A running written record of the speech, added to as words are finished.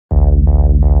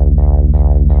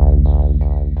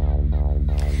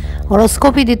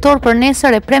Horoskopi ditor për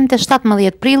nesër e premte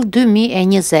 17 prill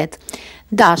 2020.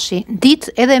 Dashi,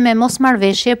 ditë edhe me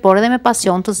mosmarrveshje, por edhe me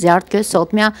pasion të zjarrt kjo e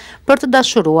sotmja për të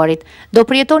dashuruarit. Do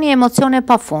përjetoni emocione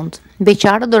pafund.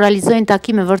 Beqarët do realizojnë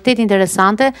takime vërtet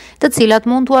interesante, të cilat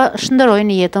mund t'ua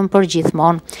shndërojnë jetën për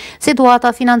gjithmonë.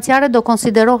 Situata financiare do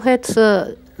konsiderohet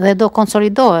dhe do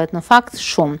konsolidohet në fakt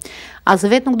shumë. As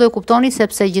vetë nuk do e kuptoni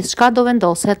sepse gjithçka do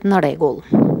vendoset në rregull.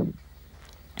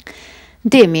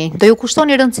 Demi, do ju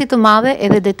kushtoni rëndësi të madhe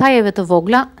edhe detajeve të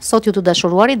vogla, sot ju të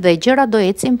dashuruarit dhe gjërat do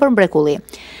ecin për mrekulli.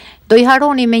 Do i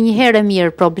haroni me një herë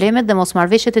mirë problemet dhe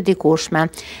mosmarrveshjet e dikurshme.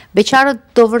 Beqarët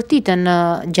do vërtiten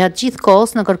gjatë gjithë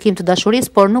kohës në kërkim të dashurisë,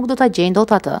 por nuk do ta gjejnë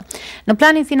dot atë. Në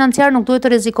planin financiar nuk duhet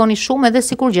të rrezikoni shumë edhe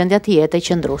sikur gjendja të jetë e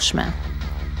qëndrueshme.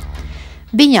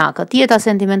 Binjakët, jeta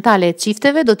sentimentale e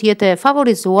çifteve do të jetë e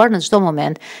favorizuar në çdo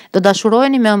moment. Do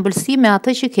dashuroheni me ëmbëlsi me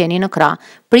atë që keni në krah.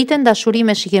 Priten dashuri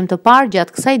me shikim të parë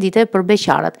gjatë kësaj dite për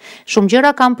beqarët. Shumë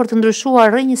gjëra kanë për të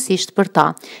ndryshuar rrënjësisht për ta.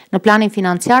 Në planin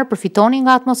financiar përfitoni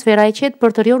nga atmosfera e qetë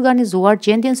për të riorganizuar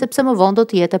gjendjen sepse më vonë do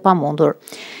të jetë e pamundur.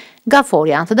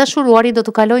 Gaforja, të dashuruarit do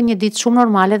të kalojnë një ditë shumë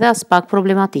normale dhe as pak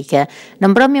problematike. Në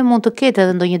mbrëmje mund të ketë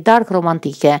edhe ndonjë darkë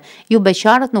romantike. Ju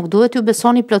beqarët nuk duhet ju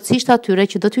besoni plotësisht atyre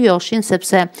që do t'ju joshin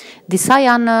sepse disa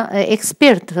janë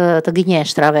ekspert të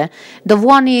gënjeshtrave. Do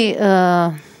vuani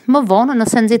më vonë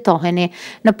nëse nxitoheni.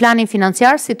 Në planin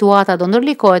financiar situata do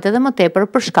ndërlikohet edhe më tepër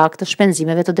për shkak të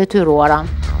shpenzimeve të detyruara.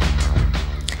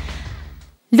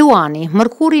 Luani,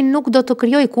 Mërkuri nuk do të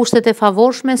krijojë kushtet e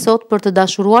favorshme sot për të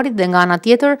dashuruarit dhe nga ana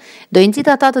tjetër do i nxit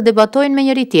ata të debatojnë me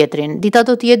njëri tjetrin. Dita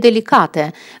do të jetë delikate.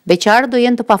 Beqarët do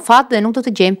jenë të pafat dhe nuk do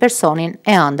të gjejnë personin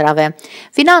e ëndrave.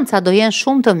 Financa do jenë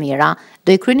shumë të mira.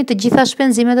 Do i kryeni të gjitha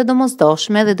shpenzimet e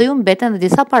domosdoshme dhe do ju mbeten dhe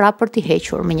disa para për t'i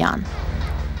hequr mënjan.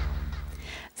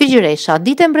 Vigjiresha,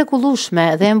 ditë e mrekullueshme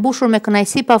dhe e mbushur me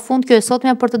kënaqësi pafund kjo e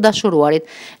sotmja për të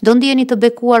dashuruarit. Do ndiheni të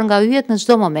bekuar nga yjet në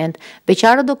çdo moment.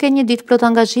 Beqarët do kenë një ditë plot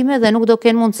angazhime dhe nuk do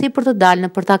kenë mundësi për të dalë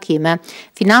në takime.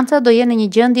 Financat do jenë në një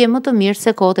gjendje më të mirë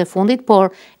se kohët e fundit,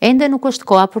 por ende nuk është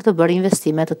koha për të bërë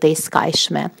investime të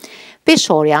tejskajshme.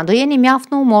 Peshorja, do jeni mjaft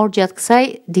në humor gjatë kësaj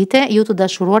dite ju të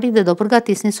dashuruarit dhe do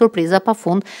përgatisni surpriza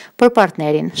pafund për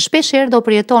partnerin. Shpeshherë do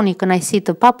përjetoni kënaqësi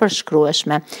të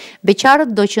papërshkrueshme.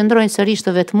 Beqarët do qëndrojnë sërish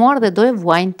të vetmuar dhe do e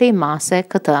vuajnë tejmase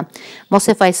këtë. Mos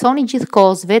e fajsoni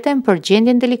gjithkohës veten për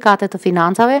gjendjen delikate të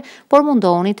financave, por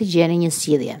mundohuni të gjeni një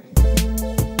zgjidhje.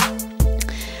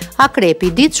 Akrepi,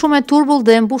 ditë shumë e turbull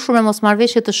dhe e mbushur me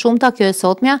mosmarrveshje të shumta kjo e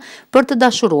sotmja për të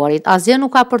dashuruarit. Asgjë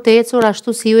nuk ka për të ecur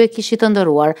ashtu si ju e kishit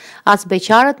ëndërruar. As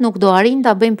beqarët nuk do arrijnë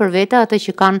ta bëjnë për vete atë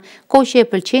që kanë kohë që e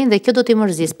pëlqejnë dhe kjo do t'i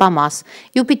mërzis pamas.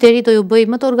 Jupiteri do ju bëjë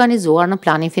më të organizuar në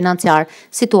planin financiar.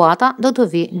 Situata do të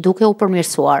vi duke u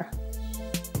përmirësuar.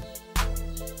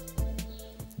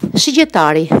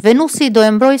 Shigjetari, Venusi do e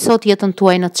mbrojë sot jetën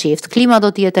tuaj në çift. Klima do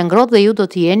të jetë ngrohtë dhe ju do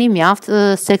të jeni mjaft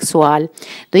seksual.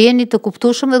 Do jeni të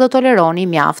kuptueshëm dhe do toleroni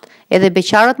mjaft. Edhe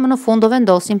beqarët më në fund do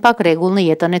vendosin pak rregull në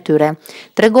jetën e tyre.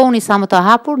 Tregoni sa më të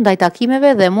hapur ndaj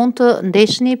takimeve dhe mund të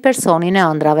ndeshni personin e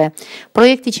ëndrave.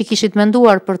 Projekti që kishit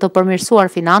menduar për të përmirësuar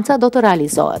financa do të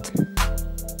realizohet.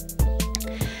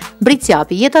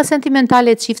 Bricjapi, jeta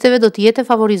sentimentale e çifteve do të jetë e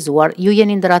favorizuar. Ju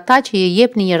jeni ndër ata që i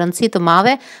jepni një rëndësi të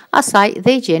madhe asaj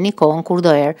dhe i gjeni kohën kur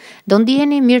do erë. Do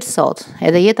ndiheni mirë sot.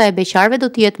 Edhe jeta e beqarëve do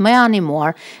të jetë më e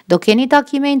animuar. Do keni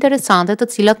takime interesante të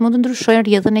cilat mund të ndryshojnë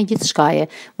rrjedhën e gjithçkaje.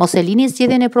 Mos e lini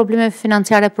zgjedhjen e problemeve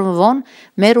financiare për më vonë,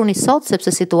 merruni sot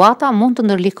sepse situata mund të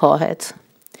ndërlikohet.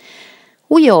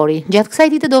 Ujori, gjatë kësaj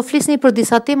dite do flisni për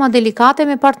disa tema delikate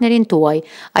me partnerin tuaj.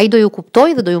 Ai do ju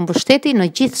kuptojë dhe do ju mbështeti në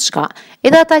gjithçka.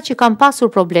 Edhe ata që kanë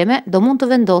pasur probleme do mund të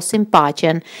vendosin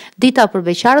paqen. Dita për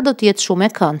beqarët do të jetë shumë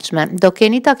e këndshme. Do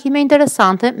keni takime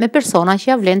interesante me persona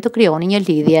që ja vlen të krijoni një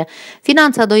lidhje.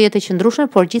 Financa do jetë e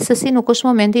qëndrueshme, por gjithsesi nuk është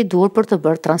momenti i duhur për të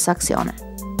bërë transaksione.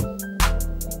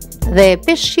 Dhe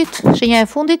peshqit, shenja e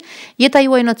fundit, jeta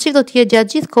juaj në çift do të jetë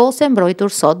gjatë gjithë kohës e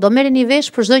mbrojtur sot. Do merreni vesh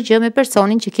për çdo gjë me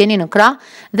personin që keni në krah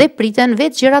dhe priten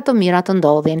vetë gjëra të mira të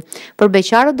ndodhin. Për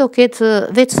beqarët do ketë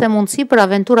vetë se mundësi për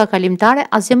aventura kalimtare,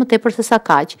 asgjë më tepër se sa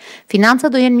kaq.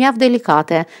 Financat do jenë mjaft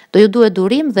delikate, do ju duhet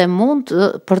durim dhe mund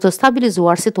për të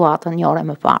stabilizuar situatën një orë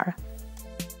më parë.